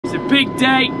It's a big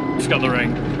day. It's got the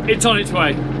ring. It's on its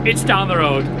way. It's down the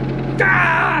road.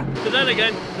 Ah! But then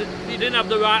again, you didn't have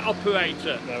the right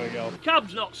operator. There we go.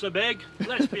 Cab's not so big,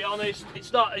 let's be honest.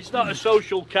 It's not a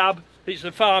social cab, it's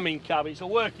a farming cab, it's a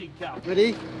working cab.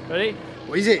 Ready? Ready?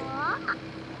 What is it?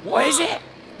 What is it?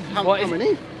 How What is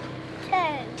many?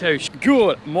 Two.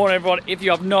 Good morning, everyone. If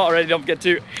you have not already, don't forget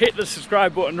to hit the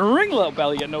subscribe button and ring the little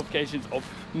bell to get notifications of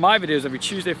my videos every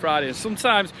Tuesday, Friday, and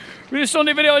sometimes we do a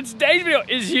Sunday video. And today's video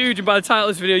is huge, and by the title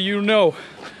of this video, you know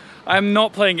I'm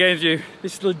not playing games with you.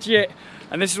 This is legit,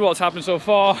 and this is what's happened so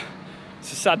far.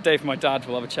 It's a sad day for my dad.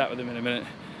 We'll have a chat with him in a minute.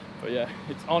 But yeah,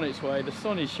 it's on its way. The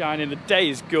sun is shining. The day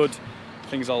is good.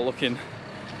 Things are looking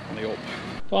on the up.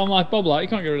 Well, I'm like Bob Light. You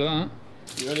can't get rid of that.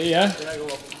 You ready? Yeah. Yeah, go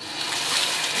on.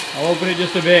 I'll open it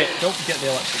just a bit. Don't forget the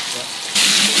electric stuff.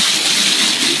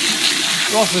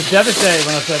 Ross was devastated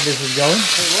when I said this was going.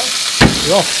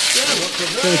 Ross.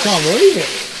 So he can't believe it.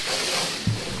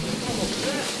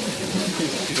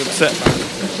 He's upset.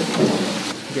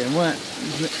 Getting wet.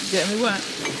 He's getting me wet.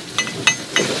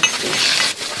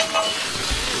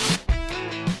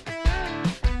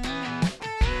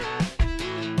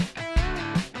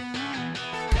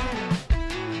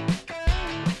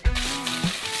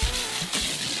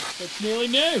 It's nearly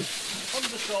new.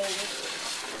 Undersold.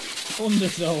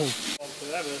 Undersold.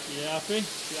 Forever. You happy?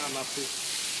 Yeah, I'm happy.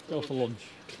 Go for lunch.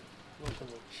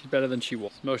 She's better than she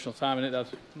was. Emotional time, innit, Dad?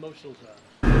 Emotional time.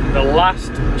 The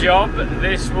last job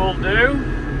this will do.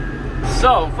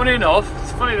 So, funny enough,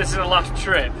 it's funny this is the last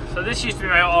trip. So this used to be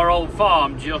our old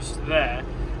farm just there.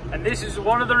 And this is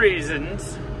one of the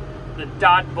reasons that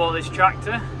Dad bought this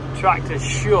tractor. The tractor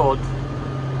should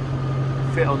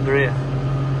fit under here.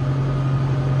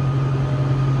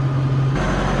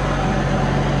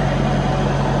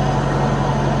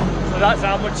 So that's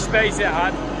how much space it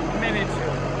had. Miniature.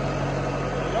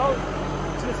 There we go.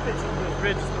 Just fits under the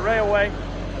bridge, the railway.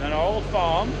 And then our old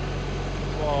farm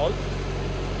was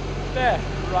there,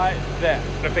 right there.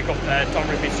 I'm gonna pick up Tom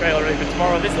Rippey's trailer ready for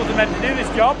tomorrow. This wasn't meant to do this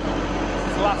job. This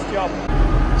is the last job.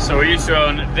 So we used to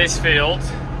own this field.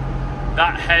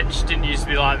 That hedge didn't used to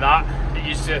be like that. It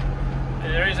used to,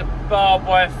 there is a barbed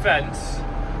wire fence,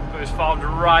 but it was farmed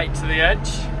right to the edge.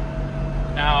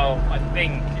 Now I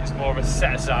think it's more of a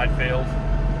set aside field.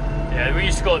 Yeah, we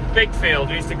used to call it big field.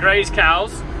 We used to graze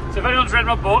cows. So if anyone's read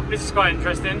my book, this is quite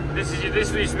interesting. This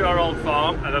used to be our old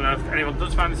farm. I don't know if anyone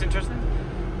does find this interesting,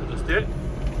 but let's do it.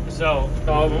 So,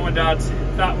 mum and dad,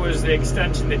 that was the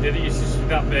extension they did. It used to be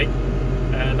that big.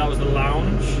 That was the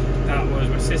lounge. That was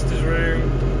my sister's room.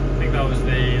 I think that was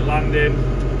the landing.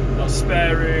 That was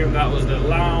spare room. That was the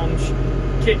lounge,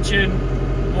 kitchen,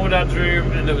 mum and dad's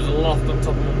room, and there was a loft on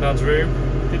top of mum and dad's room.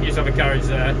 Didn't used to have a garage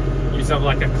there. Used to have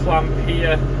like a clamp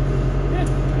here. Yeah,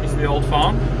 used to be the old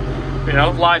farm. You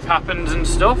know, life happens and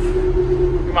stuff.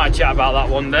 We might chat about that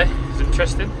one day. It's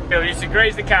interesting. You know, they used to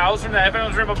graze the cows from there. If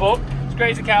anyone's read my book, it's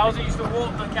graze the cows. They used to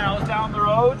walk the cows down the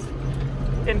road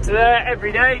into there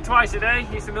every day, twice a day.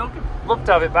 Used to milk them. Loved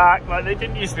to have it back. Like, they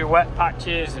didn't used to be wet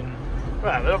patches, and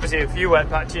well, obviously a few wet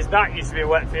patches. That used to be a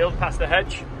wet field past the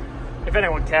hedge. If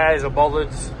anyone cares or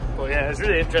bothers, but yeah, it's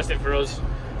really interesting for us.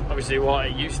 Obviously, what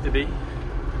it used to be.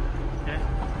 Yeah,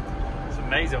 it's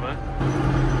amazing, man.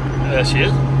 There she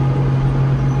is.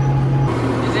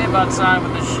 Is it a bad sign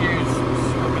with the shoes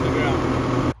stuck in the ground?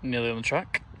 Nearly on the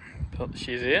track. But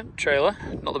she's here. Trailer.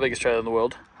 Not the biggest trailer in the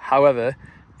world. However,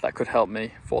 that could help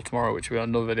me for tomorrow, which will be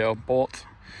another video. Bought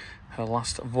her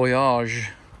last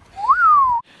voyage.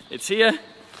 It's here.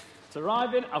 It's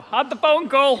arriving. I've had the phone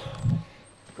call.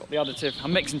 I've got the additive.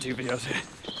 I'm mixing two videos here.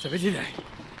 It's a busy day.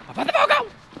 I've had the phone call.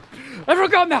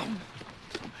 Everyone calm down.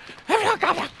 Everyone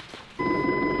calm down.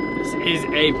 This is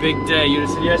a big day. You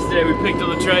said yesterday we picked up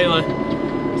the trailer.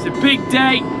 It's a big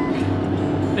day.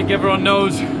 I think everyone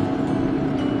knows.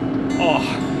 Oh,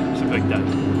 it's a big day.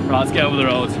 Right, let's get over the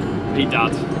road. Meet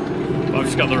Dad. I've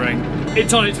just got the ring.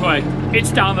 It's on its way.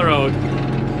 It's down the road.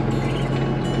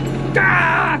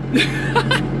 Ah!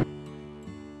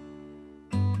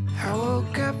 I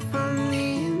woke up on the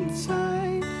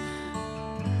inside.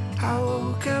 I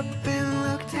woke up and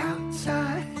looked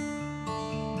outside.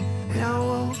 And I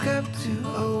woke up to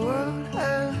a world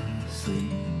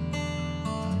asleep.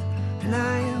 And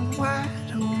I am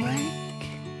wide awake.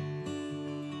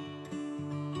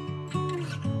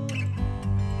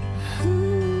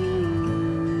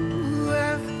 Ooh,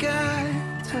 I've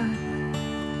got time.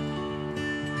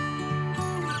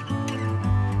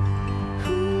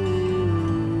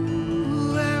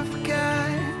 Ooh, I've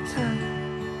got time.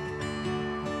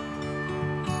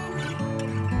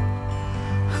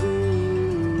 Ooh,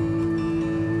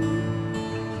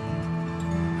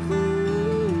 ooh.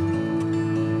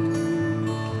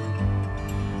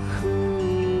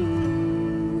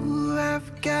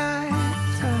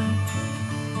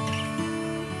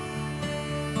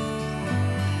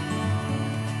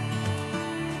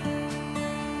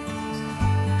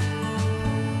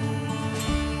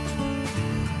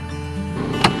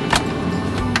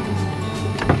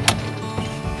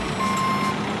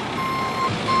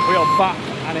 back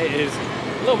and it is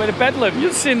a little bit of bedlam.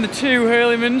 You've seen the two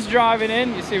Hurrlimanns driving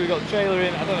in. You see we've got the trailer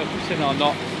in. I don't know if you've seen it or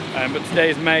not, but today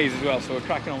is maize as well, so we're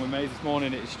cracking on with maize this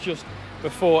morning. It's just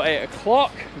before 8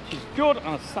 o'clock, which is good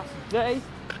on a Saturday.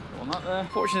 On that there.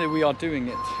 Fortunately, we are doing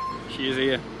it. She is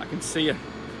here. I can see her.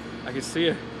 I can see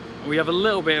her. We have a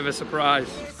little bit of a surprise.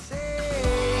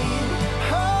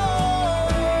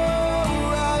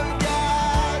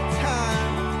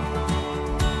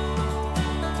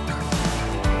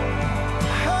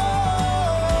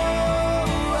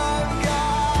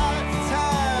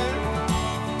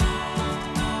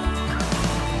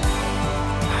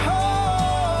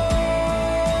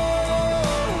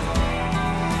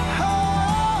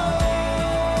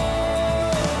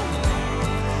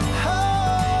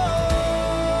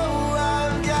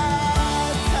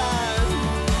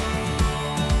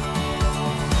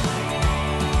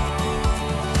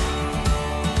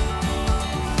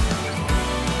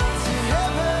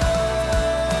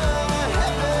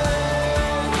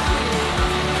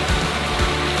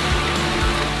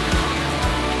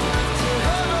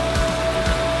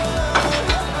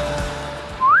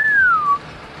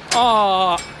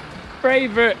 Our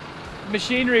favourite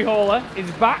machinery hauler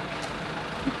is back.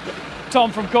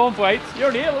 Tom from Cornflakes. You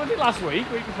were here, wasn't it, last week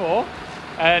before?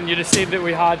 And you'd have seen that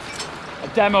we had a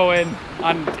demo in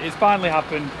and it's finally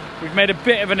happened. We've made a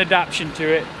bit of an adaptation to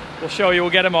it. We'll show you,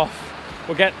 we'll get them off.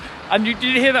 We'll get, and did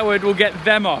you hear that word? We'll get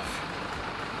them off.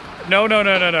 No.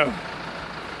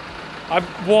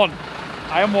 I've won.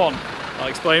 I am one. I'll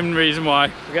explain the reason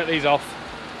why. We'll get these off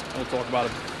and we'll talk about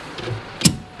them.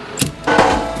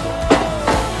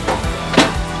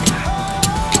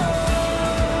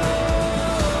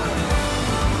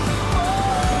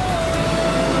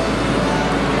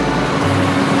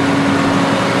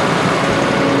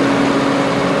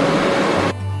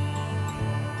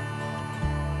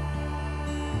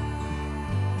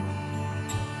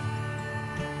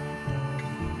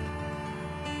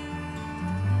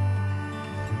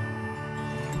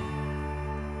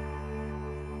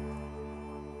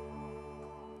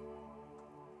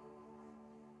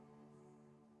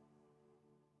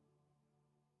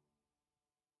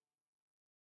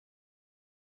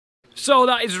 So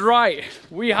that is right,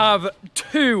 we have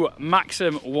two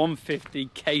Maxim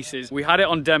 150 cases. We had it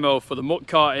on demo for the muck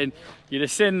carting. You'd have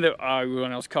seen that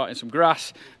when I was carting some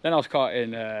grass, then I was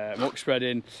carting muck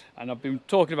spreading, and I've been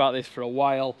talking about this for a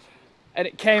while. And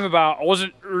it came about, I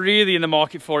wasn't really in the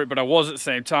market for it, but I was at the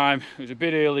same time. It was a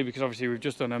bit early because obviously we've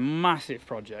just done a massive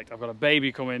project. I've got a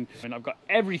baby coming and I've got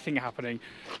everything happening,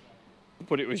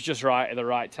 but it was just right at the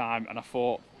right time. And I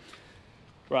thought,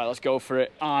 right, let's go for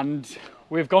it. And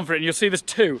we've gone for it, and you'll see there's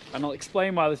two, and I'll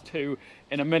explain why there's two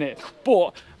in a minute.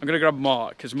 But I'm gonna grab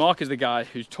Mark, because Mark is the guy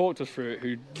who's talked us through it,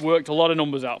 who worked a lot of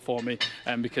numbers out for me,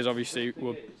 and because obviously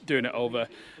we're doing it over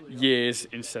years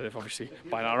instead of obviously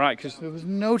buying outright, because there was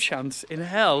no chance in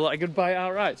hell I could buy it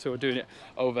outright. So we're doing it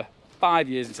over 5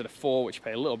 years instead of 4, which you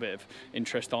pay a little bit of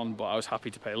interest on, but I was happy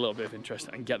to pay a little bit of interest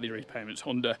and get the repayments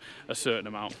under a certain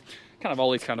amount. Kind of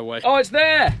Ollie's kind of way. Oh, it's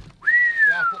there!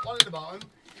 Yeah, I put one in the bottom.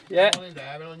 Yeah. One in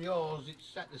there, and on yours, it's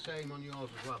set the same on yours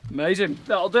as well. Amazing.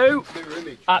 That'll do. Mirror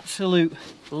image. Absolute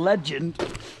legend.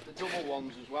 The double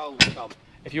ones as well, Tom.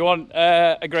 If you want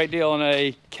a great deal on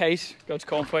a case, go to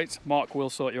Cornflakes. Mark will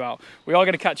sort you out. We are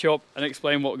going to catch you up and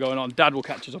explain what's going on. Dad will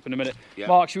catch us up in a minute. Yep.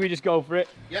 Mark, should we just go for it?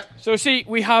 Yep. So see,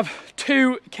 we have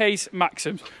two case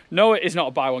Maxims. No, it is not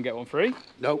a buy one, get one free.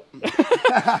 No.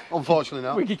 Unfortunately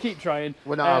not. We can keep trying.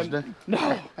 We're not Asda.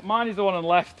 No, mine is the one on the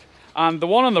left. And the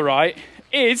one on the right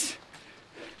is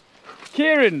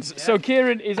Kieran's. Yeah. So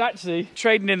Kieran is actually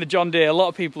trading in the John Deere. A lot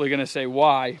of people are going to say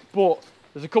why, but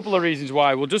there's a couple of reasons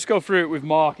why. We'll just go through it with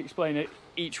Mark, explain it,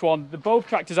 each one. Both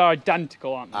tractors are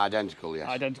identical, aren't they? Identical, yes.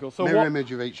 Identical. So mirror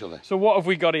image of each other. So what have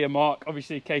we got here, Mark?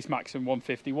 Obviously, case Maxim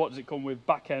 150. What does it come with?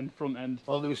 Back end, front end?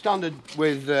 Well, they were standard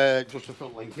with just a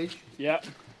front linkage. Yeah.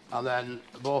 And then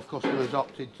both customers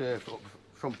opted to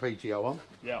front PTO on.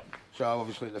 Yeah. So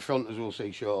obviously at the front, as we'll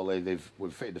see shortly,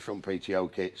 we've fitted the front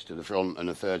PTO kits to the front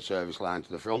and a third service line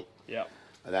to the front. Yeah.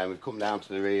 And then we've come down to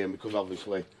the rear, and because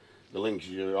obviously the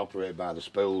linkages are operated by the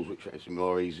spools, which makes it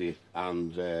more easy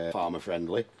and farmer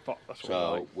friendly.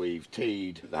 So we've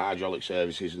teed the hydraulic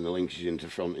services and the linkages into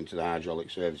front into the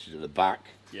hydraulic services at the back.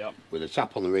 Yeah. With a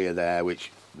tap on the rear there,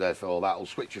 which therefore that'll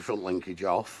switch your front linkage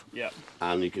off. Yeah.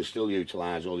 And you can still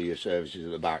utilise all your services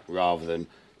at the back rather than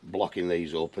blocking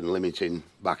these up and limiting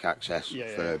back access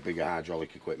for bigger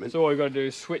hydraulic equipment. So what we've got to do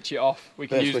is switch it off. We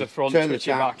can use the front, switch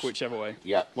it back, whichever way.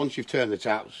 Yeah, once you've turned the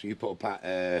taps, you put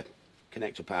a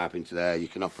connector pipe into there, you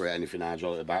can operate anything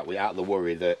hydraulic at the back without the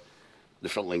worry that the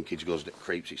front linkage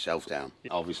creeps itself down.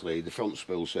 Obviously, the front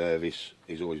spool service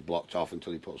is always blocked off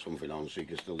until you put something on, so you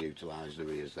can still utilise the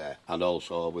rears there. And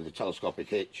also with the telescopic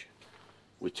hitch,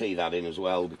 we tee that in as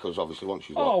well, because obviously once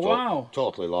you've locked up,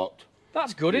 totally locked.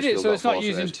 That's good, isn't it? So it's not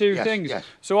using two things. Yes.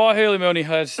 So our Hurrlimann only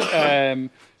has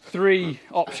 3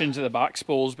 options at the back,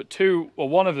 spools, but 2, or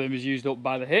 1 of them is used up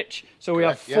by the hitch. So we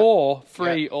have 4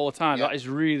 free all the time. That is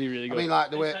really, really good. I mean, like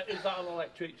the way... Is that an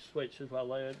electric switch as well?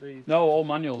 No, all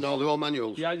manuals. No, they're all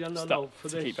manuals. Yeah, no. For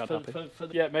to this, keep Dad happy.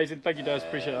 Yeah, amazing. Thank you, Des.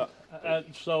 Appreciate that.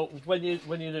 So when you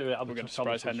do it, I'm going to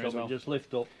surprise Henry as well. Just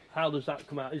lift up. How does that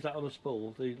come out? Is that on a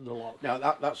spool, the lock? No,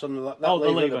 that's on the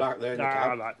lever in the back there in the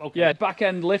cab. Right, okay. Yeah, back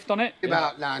end lift on it.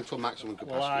 About 9 ton maximum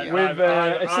capacity. With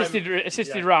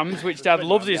assisted rams, which Dad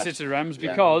loves the assisted rams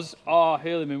because our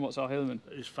Hurrlimann, what's our Hurrlimann?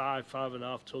 It's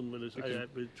 5.5 ton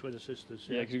with twin assisters.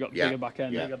 Yeah, because you've got bigger back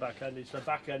end. Bigger back end. It's the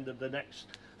back end of the next.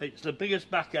 It's the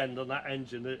biggest back end on that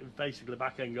engine. Basically, the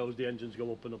back end goes, the engines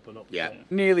go up and up and up. Yeah.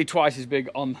 Nearly twice as big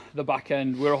on the back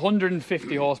end. We're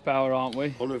 150 horsepower, aren't we?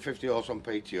 150 horse on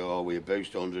PTO, we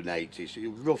boost 180, so you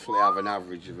roughly have an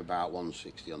average of about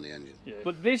 160 on the engine. Yeah.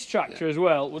 But this tractor as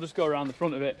well, we'll just go around the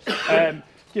front of it,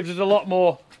 gives us a lot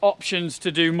more options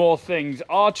to do more things.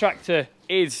 Our tractor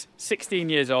is 16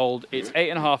 years old, it's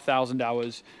 8,500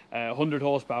 hours, 100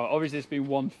 horsepower. Obviously it's been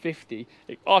 150.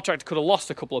 Our tractor could have lost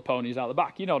a couple of ponies out the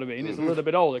back, you know what I mean? It's a little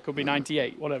bit older, it could be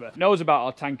 98, whatever. Knows about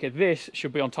our tanker. This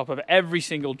should be on top of every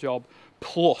single job.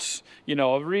 Plus, you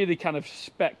know, I've really kind of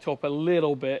specced up a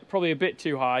little bit, probably a bit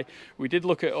too high. We did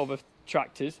look at other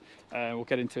tractors, we'll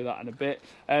get into that in a bit.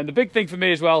 And the big thing for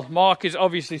me as well, Mark has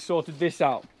obviously sorted this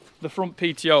out, the front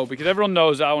PTO, because everyone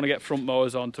knows that I want to get front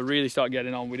mowers on to really start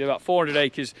getting on. We did about 400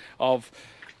 acres of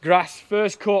grass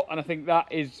first cut, and I think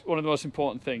that is one of the most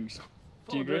important things.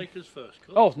 Do you agree? 400 acres first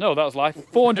cut? Oh, no, that was life.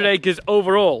 400 acres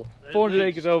overall. 400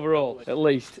 acres overall, at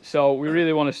least. So we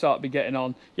really want to start getting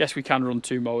on. Yes, we can run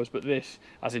 2 mowers, but this,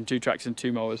 as in 2 tractors and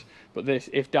 2 mowers, but this,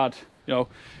 if Dad, you know,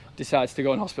 decides to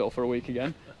go in hospital for a week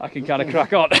again, I can kind of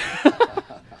crack on.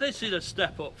 This is a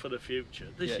step up for the future.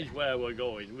 This is where we're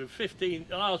going. With 15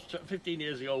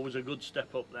 years ago was a good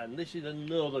step up then. This is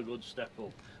another good step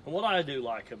up. And what I do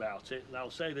like about it, and I'll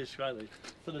say this rightly,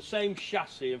 for the same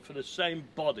chassis and for the same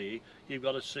body, you've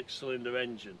got a 6-cylinder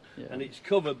engine. And it's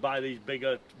covered by these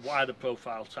bigger, wider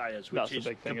profile tyres, which is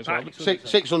the big thing as well.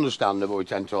 600 standard, but we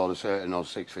tend to order certain or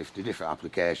 650 different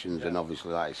applications, and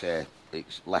obviously, like I say,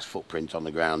 it's less footprint on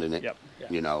the ground in it.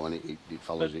 You know, and it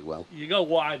follows it well. You go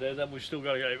wider, then we've still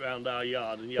got to get it around our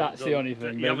yard, and that's the only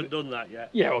thing. You haven't done that yet.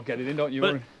 Yeah, we'll get it in, don't you?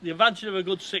 But the advantage of a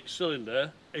good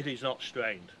 6-cylinder, it is not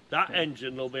strained. That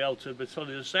engine will be able to be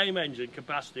the same engine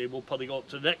capacity. We'll probably go up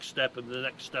to the next step and the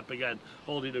next step again.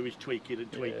 All you do is tweak it and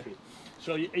tweak it.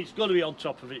 So it's going to be on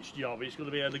top of its job. It's going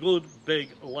to be a good,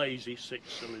 big, lazy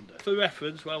 6-cylinder. For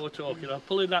reference, while we're talking, I'm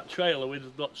pulling that trailer with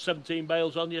 17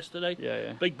 bales on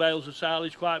yesterday. Big bales of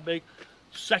silage, quite big.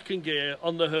 Second gear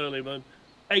on the Hurrlimann,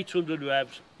 800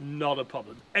 revs, not a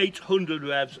problem. 800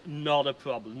 revs, not a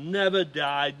problem. Never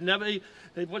died, never...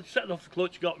 It was setting off the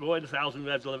clutch, got going, 1,000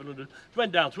 revs, 1,100.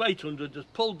 Went down to 800,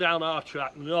 just pulled down our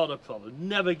track, not a problem.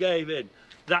 Never gave in.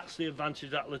 That's the advantage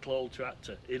of that little old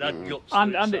tractor. It had guts.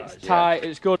 And it's tight,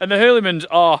 it's good. And the Hurrlimanns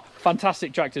are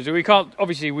fantastic tractors. We can't,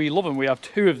 obviously we love them, we have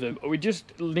 2 of them, but we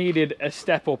just needed a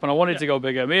step up and I wanted to go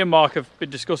bigger. Me and Mark have been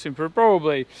discussing for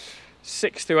probably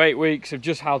 6 to 8 weeks of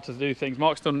just how to do things.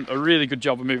 Mark's done a really good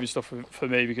job of moving stuff for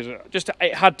me because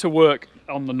it had to work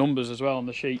on the numbers as well, on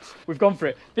the sheets. We've gone for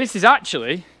it. This is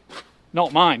actually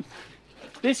not mine.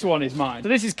 This one is mine. So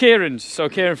this is Kieran's. So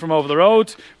Kieran from over the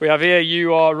road. We have here,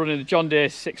 you are running the John Deere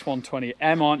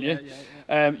 6120M, aren't you?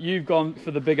 You've gone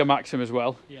for the bigger Maxim as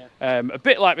well. A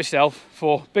bit like myself,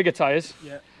 for bigger tyres,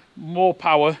 more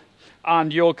power,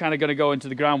 and you're kind of going to go into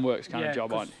the groundworks kind of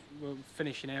job, aren't you? We're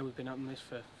finishing here. We've been on this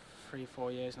for 3 or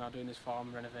 4 years now, doing this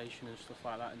farm renovation and stuff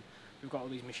like that, and we've got all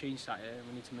these machines sat here and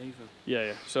we need to move them.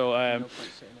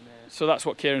 So that's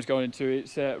what Kieran's going into.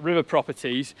 It's River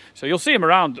Properties. So you'll see him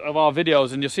around of our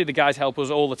videos and you'll see the guys help us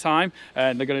all the time,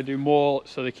 and they're going to do more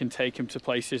so they can take him to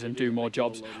places and do more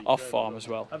jobs off farm as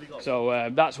well. So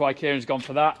that's why Kieran's gone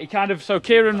for that. So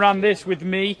Kieran ran this with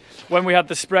me when we had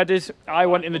the spreaders. I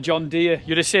went in the John Deere,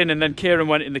 you'd have seen, and then Kieran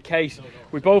went in the case.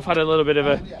 We both had a little bit of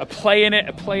a play in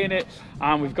it,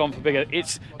 and we've gone for bigger.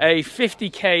 It's a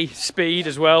 50k speed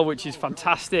as well, which is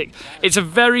fantastic. It's a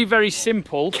very, very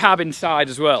simple cab inside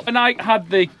as well. And I had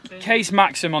the case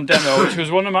Maxim on demo, which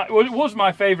was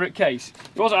my favourite case.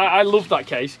 I loved that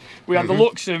case. We had the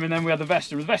Luxem and then we had the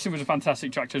Vestum. The Vestum was a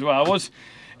fantastic tractor as well.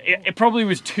 It probably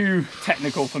was too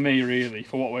technical for me, really,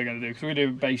 for what we're going to do, because we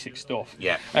do basic stuff.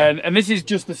 And this is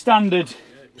just the standard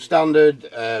Standard,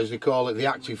 as they call it, the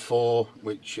Active 4,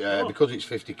 which because it's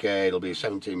 50k, it'll be a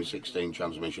 17/16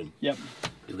 transmission. Yep.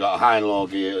 You've got a high and low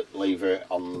gear lever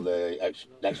on the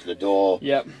next to the door.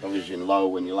 Yep. Obviously in low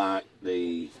when you like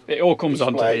the. It all comes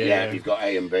onto it. Yeah, you've got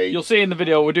A and B. You'll see in the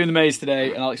video we're doing the maze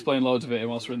today, and I'll explain loads of it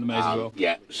whilst we're in the maze as well.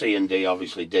 Yeah, C and D,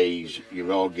 obviously D's your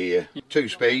raw gear,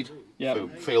 2-speed. Yeah.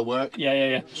 Field work.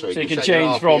 Yeah. So you can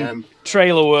change from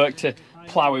trailer work to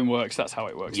ploughing works. That's how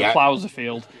it works. Yeah. The plough's the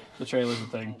field, the trailer's the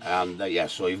thing. And yeah,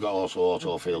 so you've got also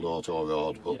auto field, auto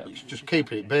road, but it's just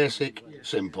keeping it basic,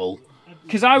 simple.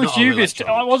 Because I was dubious.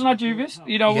 Wasn't I dubious?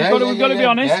 You know, we've got to be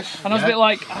honest. Yes, and I was a bit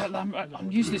like,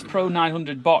 I'm using this Pro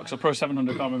 900 box, or Pro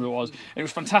 700, I can't remember what it was. It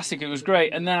was fantastic, it was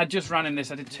great. And then I just ran in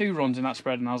this, I did 2 runs in that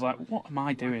spread, and I was like, what am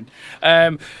I doing?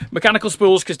 Mechanical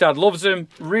spools, because Dad loves them.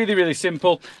 Really, really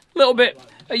simple. Little bit,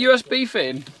 a USB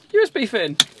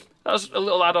fitting. That was a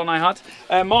little add-on I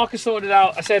had. Marcus sorted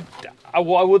out, I said,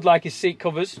 what I would like is seat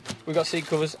covers. We've got seat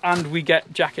covers, and we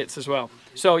get jackets as well.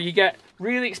 So you get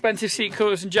really expensive seat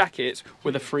covers and jackets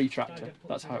with a free tractor.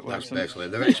 That's how it works. That's basically,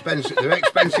 they're expensive. They're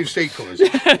expensive seat covers.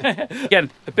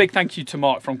 Again, a big thank you to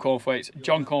Mark from Cornthwaite's,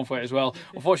 John Cornthwaite as well.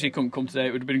 Unfortunately, he couldn't come today.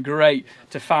 It would have been great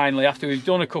to finally, after we've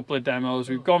done a couple of demos,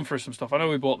 we've gone through some stuff. I know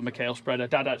we bought the McHale spreader.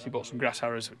 Dad actually bought some grass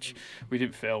harrows, which we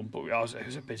didn't film, but it was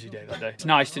a busy day that day. It's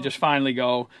nice to just finally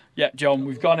go, yeah, John,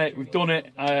 we've done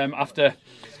it. After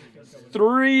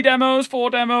 4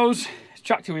 demos.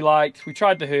 Tractor we liked. We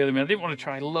tried the Hurrlimann. I didn't want to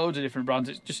try loads of different brands.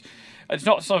 It's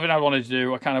not something I wanted to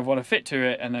do. I kind of want to fit to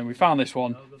it, and then we found this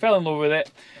one, fell in love with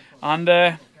it,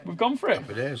 and we've gone for it.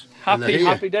 Happy days.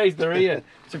 Happy days. They're here.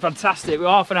 It's fantastic. We're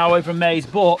half an hour away from Maze,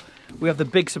 but we have the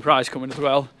big surprise coming as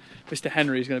well. Mr.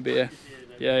 Henry is going to be here.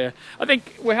 Yeah. I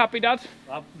think we're happy, Dad.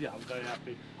 I'm very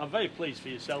happy. I'm very pleased for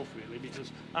yourself, really,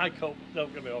 because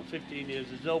don't get me wrong, 15 years,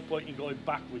 there's no point in going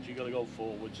backwards, you've got to go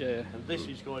forwards. Yeah. And this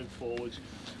is going forwards.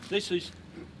 This is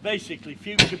basically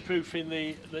future-proofing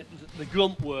the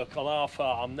grunt work on our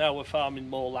farm. Now we're farming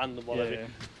more land and whatever. Yeah.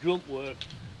 Grunt work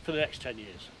for the next 10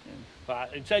 years. Yeah.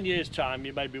 But in 10 years' time,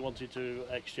 you may be wanting to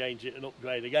exchange it and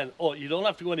upgrade again. Or you don't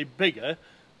have to go any bigger.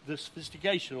 The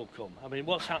sophistication will come. I mean,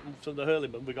 what's happened from the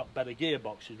Hurrlimann? We've got better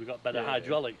gearboxes, we've got better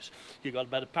hydraulics, you've got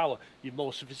better power, you've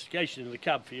more sophistication in the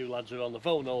cab for you lads who are on the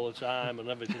phone all the time and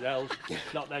everything else.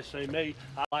 Not necessarily me.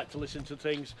 I like to listen to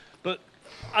things,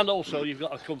 and also you've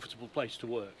got a comfortable place to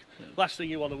work. Last thing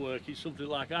you want to work is something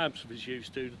like I'm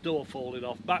used to, the door falling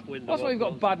off, back window. That's why you've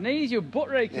got bad knees, you're butt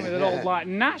raking with an old like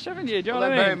Nash, haven't you? Do you know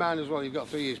what I mean? Bear in mind as well, you've got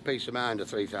 3 years peace of mind, a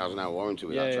 3,000 hour warranty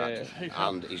with that tractor,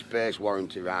 and it's base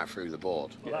warranty right through the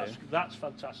board. Well, that's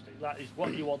fantastic. That is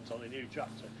what you want on a new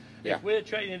tractor. Yeah. If we're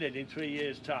trading in 3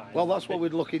 years' time... Well, that's what we're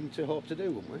looking to hope to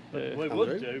do, wouldn't we? We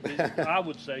would do, but I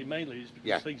would say mainly it's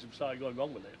because things have started going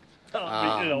wrong with it. No.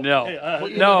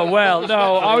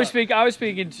 I was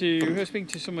speaking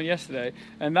to someone yesterday,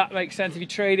 and that makes sense. If you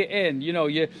trade it in,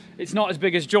 it's not as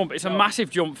big as jump. It's a massive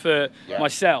jump for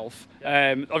myself.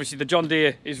 Obviously, the John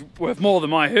Deere is worth more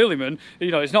than my Hurrlimann.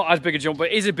 It's not as big a jump,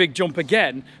 but it is a big jump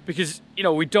again because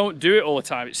we don't do it all the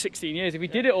time. It's 16 years. If we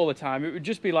did it all the time, it would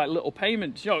just be like little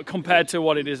payments, compared to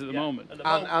what it is at the moment.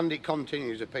 And it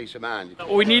continues a peace of mind.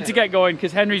 We need to get going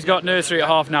because Henry's got nursery at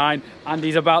 9:30, and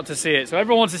he's about to see it. So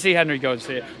everyone wants to see Henry go and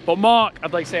see it. But Mark,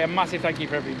 I'd like to say a massive thank you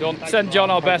for everything you've done. Send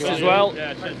John our best as well.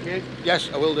 Yeah, thank you.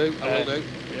 Yes, I will do. Yeah.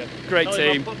 Great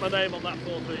team. I'll put my name on that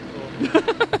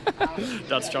 434.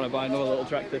 Dad's trying to buy another little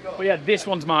tractor. But yeah, this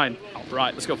one's mine.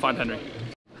 Right, let's go find Henry.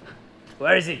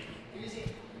 Where is he?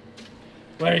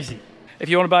 Where is he? If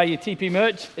you want to buy your TP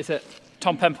merch, it's at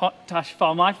Tom Pentash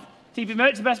Farm Life. TP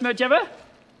merch, the best merch ever.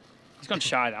 He's gone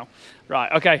shy now.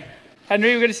 Right, okay.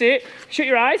 Henry, we're going to see it. Shut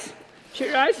your eyes. Shut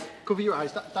your eyes. Cover your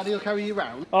eyes. Daddy will carry you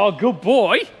around. Oh, good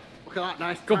boy. Look at that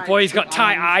nice. Good boy, he's got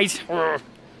tight eyes.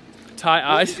 Tight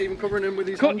eyes. He's even covering him with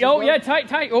his hands. Oh, yeah, tight.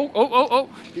 Oh.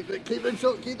 Keep them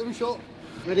shut.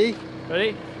 Ready?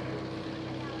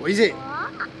 What is it?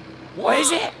 What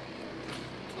is it?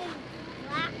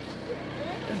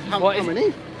 How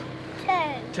many?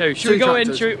 2. Should we go in?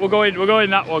 We'll go in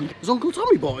that one. Has Uncle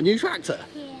Tommy bought a new tractor?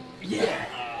 Yeah.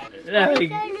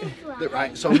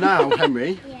 Right, so now,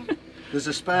 Henry, there's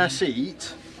a spare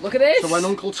seat. Look at this. So when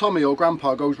Uncle Tommy or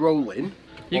Grandpa goes rolling,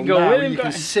 you can go with him. You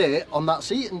can sit on that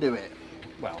seat and do it.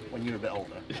 Well, when you're a bit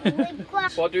older.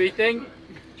 What do we think? Do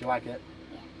you like it?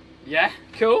 Yeah,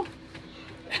 cool.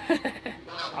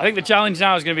 I think the challenge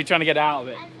now is going to be trying to get out of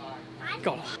it.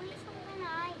 God.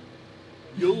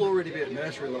 You'll already be at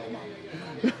nursery, little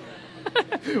man.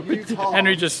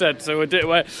 Henry just said, so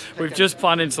we've just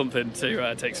planning something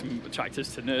to take some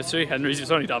tractors to nursery. Henry's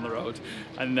just only down the road,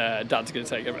 and Dad's going to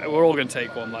take it. We're all going to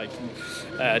take one, like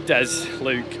Des,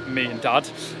 Luke, me and Dad.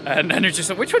 And Henry just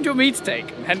said, which one do you want me to take?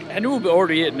 Henry will be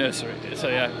already at nursery. So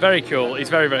yeah, very cool. He's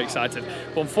very, very excited.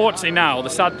 But unfortunately now, the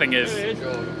sad thing is,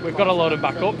 we've got to load him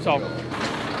back up, so...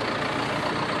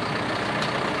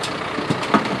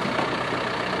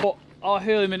 But our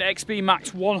Hurrlimann XB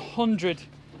Max 100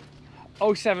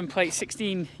 07 plate,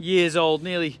 16 years old,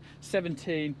 nearly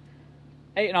 17,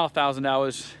 8,500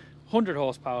 hours, 100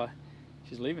 horsepower.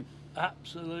 She's leaving.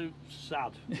 Absolute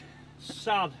sad.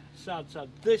 Sad.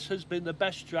 This has been the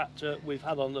best tractor we've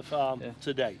had on the farm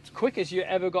to date. Quickest you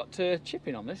ever got to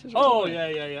chipping on this as well? Oh yeah.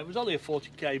 It was only a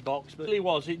 40k box, but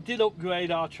it did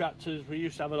upgrade our tractors. We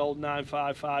used to have an old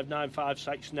 955,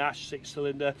 956 Nash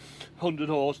 6-cylinder, 100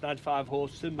 horse, 95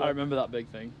 horse timber. I remember that big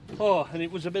thing. Oh, and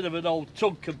it was a bit of an old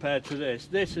tug compared to this.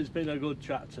 This has been a good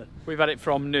tractor. We've had it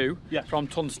from new, from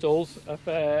Tunstall's.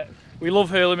 We love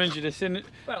Hurrlimann, you just seen it.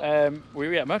 Well, we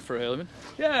get mad for Hurrlimann.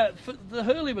 Yeah, the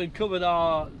Hurrlimann covered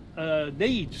our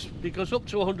needs, because up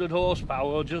to 100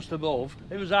 horsepower or just above,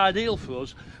 it was ideal for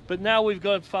us. But now we've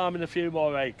got farming a few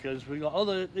more acres. We've got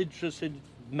other interests in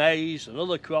maize and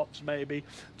other crops maybe.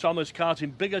 Thomas carting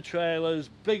bigger trailers,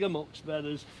 bigger muck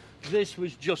spreaders. This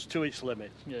was just to its limit.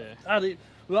 Yeah.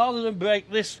 Rather than break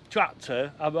this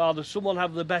tractor, I'd rather someone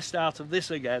have the best out of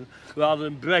this again, rather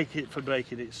than break it for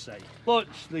breaking its sake. But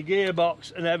the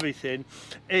gearbox and everything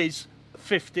is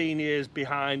 15 years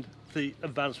behind the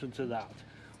advancement of that.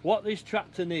 What this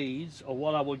tractor needs, or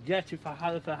what I would get if I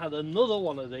had another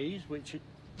one of these, which it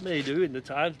may do in the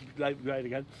time, great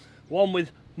again, one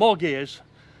with more gears,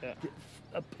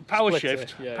 power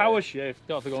shift. Don't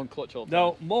have to go on clutch all the time.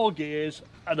 No, more gears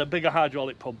and a bigger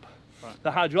hydraulic pump. Right.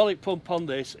 The hydraulic pump on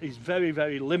this is very,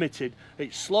 very limited.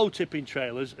 It's slow tipping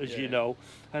trailers, as you know,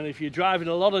 and if you're driving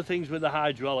a lot of things with the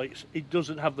hydraulics, it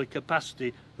doesn't have the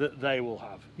capacity that they will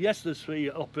have. Yes, there's 3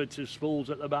 operative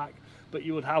spools at the back, but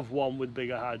you would have one with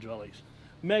bigger hydraulics.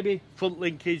 Maybe front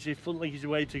linkage, if front linkage is the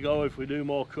way to go if we do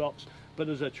more crops, but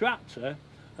as a tractor,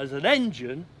 as an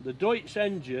engine, the Deutsch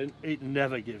engine, it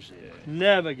never gives it.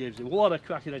 Never gives it. What a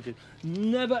cracking engine.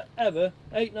 Never ever,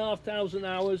 8,500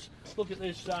 hours. Look at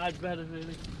this side, better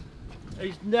really.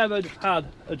 It's never had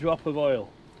a drop of oil.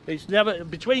 It's never,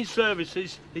 between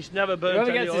services, it's never burnt any oil.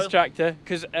 Whoever gets this tractor,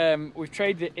 because we've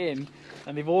traded it in,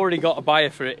 and they've already got a buyer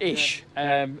for it, ish.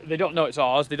 They don't know it's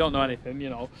ours, they don't know anything, you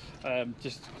know.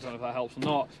 Just, I don't know if that helps or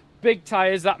not. Big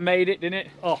tyres, that made it, didn't it?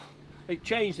 Oh. It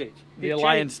changed it. The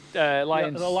Alliance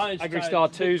Agri-Star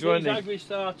 2s, weren't they?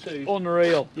 Agri-Star 2s.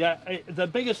 Unreal. Yeah, the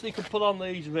biggest they could put on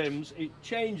these rims, it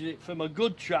changed it from a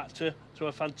good tractor to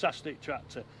a fantastic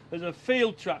tractor. As a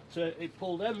field tractor, it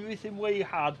pulled everything we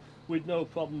had with no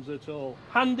problems at all.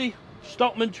 Handy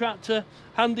stockman tractor,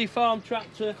 handy farm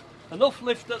tractor, enough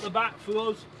lift at the back for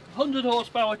us, 100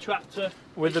 horsepower tractor.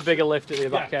 With the bigger lift at the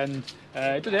back end.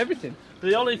 It did everything.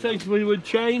 The only things we would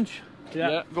change,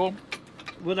 go on,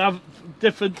 would have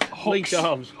different link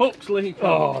arms. Hooks, link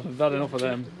arms. Oh, I've had enough of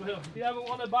them. If you ever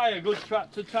want to buy a good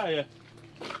tractor tyre,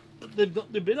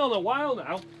 they've been on a while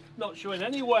now, not showing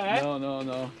anywhere.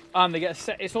 No. And they get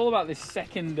it's all about this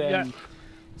second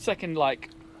like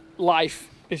life,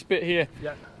 this bit here.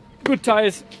 Yeah. Good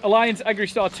tyres, Alliance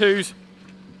Agri-Star 2s,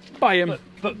 buy them.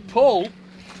 But Paul,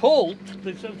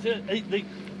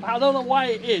 I don't know why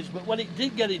it is, but when it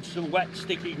did get into some wet,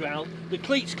 sticky ground, the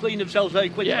cleats cleaned themselves very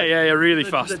quickly. Yeah, really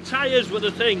fast. The tyres were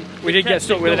the thing. We did get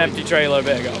stuck with an empty trailer a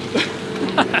bit ago.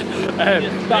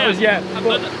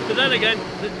 But then again,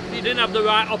 you didn't have the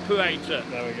right operator.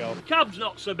 There we go. Cab's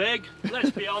not so big,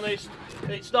 let's be honest.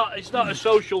 It's not a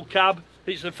social cab.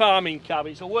 It's a farming cab,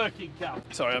 it's a working cab.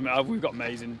 Sorry, we've got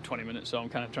maize in 20 minutes, so I'm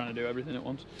kind of trying to do everything at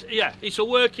once. Yeah, it's a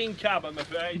working cab, I'm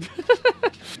afraid.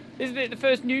 Isn't it the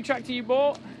first new tractor you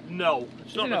bought? No,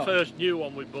 it's not the first new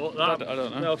one we bought. I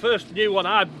don't know. No, first new one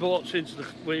I bought since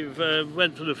we've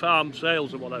went to the farm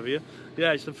sales or whatever. Yeah,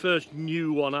 it's the first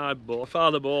new one I bought.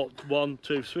 Father bought 1,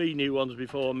 2, 3 new ones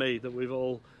before me that we've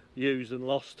all used and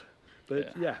lost.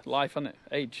 But yeah, life, isn't it?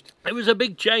 Aged. It was a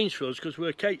big change for us because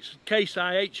we're Case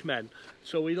IH men.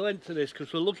 So we went to this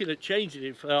because we're looking at changing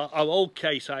it for our old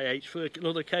Case IH for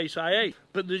another Case IH.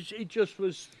 But it just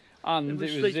was... And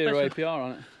it was zero APR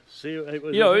on it.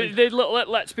 You know,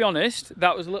 let's be honest,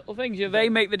 that was little things. You know, they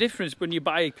make the difference when you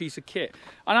buy a piece of kit.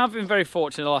 And I've been very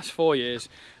fortunate the last 4 years.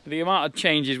 The amount of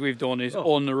changes we've done is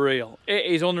unreal. It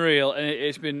is unreal, and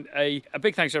it's been a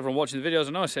big thanks to everyone watching the videos. I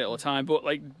know I say it all the time, but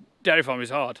like, dairy farming is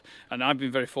hard, and I've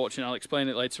been very fortunate. I'll explain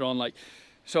it later on. Like,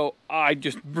 So I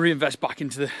just reinvest back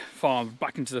into the farm,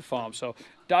 So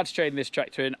Dad's trading this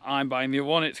tractor in, I'm buying the other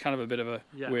one. It's kind of a bit of a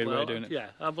weird way of doing it. Yeah,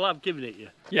 I've given it you.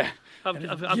 Yeah, I've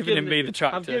given me the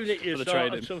tractor. I've given it you for the so,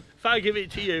 trading. So if I give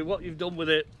it to you, what you've done with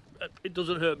it, it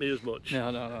doesn't hurt me as much.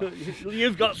 No.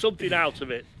 You've got something out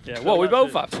of it. Yeah, so well, we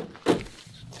both have.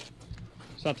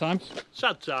 Sad times.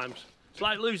 Sad times. It's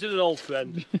like losing an old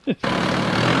friend.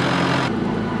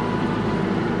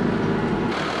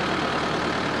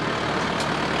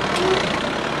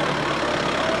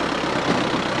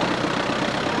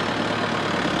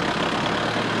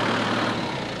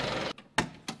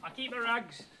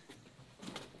 Rags.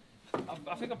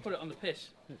 I think I put it on the piss.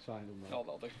 It's fine, oh,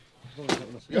 that'll do.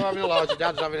 You're having a larger,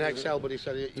 Dad's having an XL, but he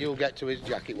said you'll get to his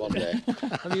jacket one day.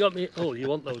 Have you got me? Oh, you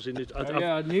want those in it?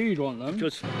 Yeah, I knew you'd want them.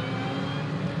 Just...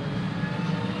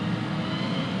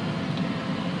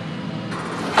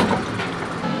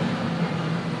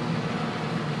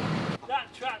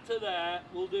 That tractor there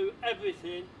will do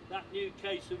everything that new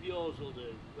case of yours will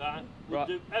do, right? Will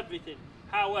do everything.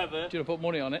 However... Do you want to put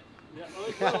money on it?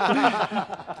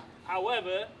 Yeah,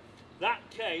 however, that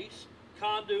case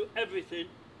can't do everything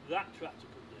that tractor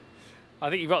can do. I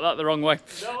think you've got that the wrong way.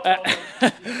 No.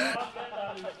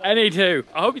 Anywho,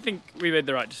 I hope you think we made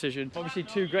the right decision. Obviously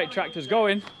 2 great tractors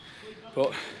going,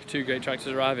 but 2 great tractors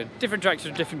arriving. Different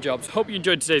tractors, different jobs. Hope you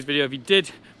enjoyed today's video. If you did,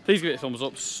 please give it a thumbs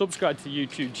up. Subscribe to the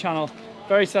YouTube channel.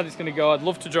 Very sad it's going to go. I'd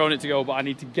love to drone it to go, but I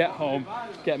need to get home,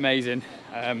 get amazing,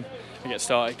 and get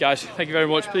started. Guys, thank you very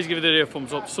much. Please give the video a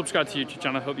thumbs up. Subscribe to the YouTube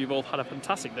channel. I hope you've all had a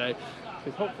fantastic day,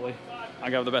 because hopefully I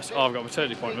can have the best. Oh, I've got a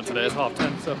maternity appointment today. It's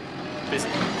 10:30, so busy.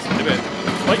 See you in a bit.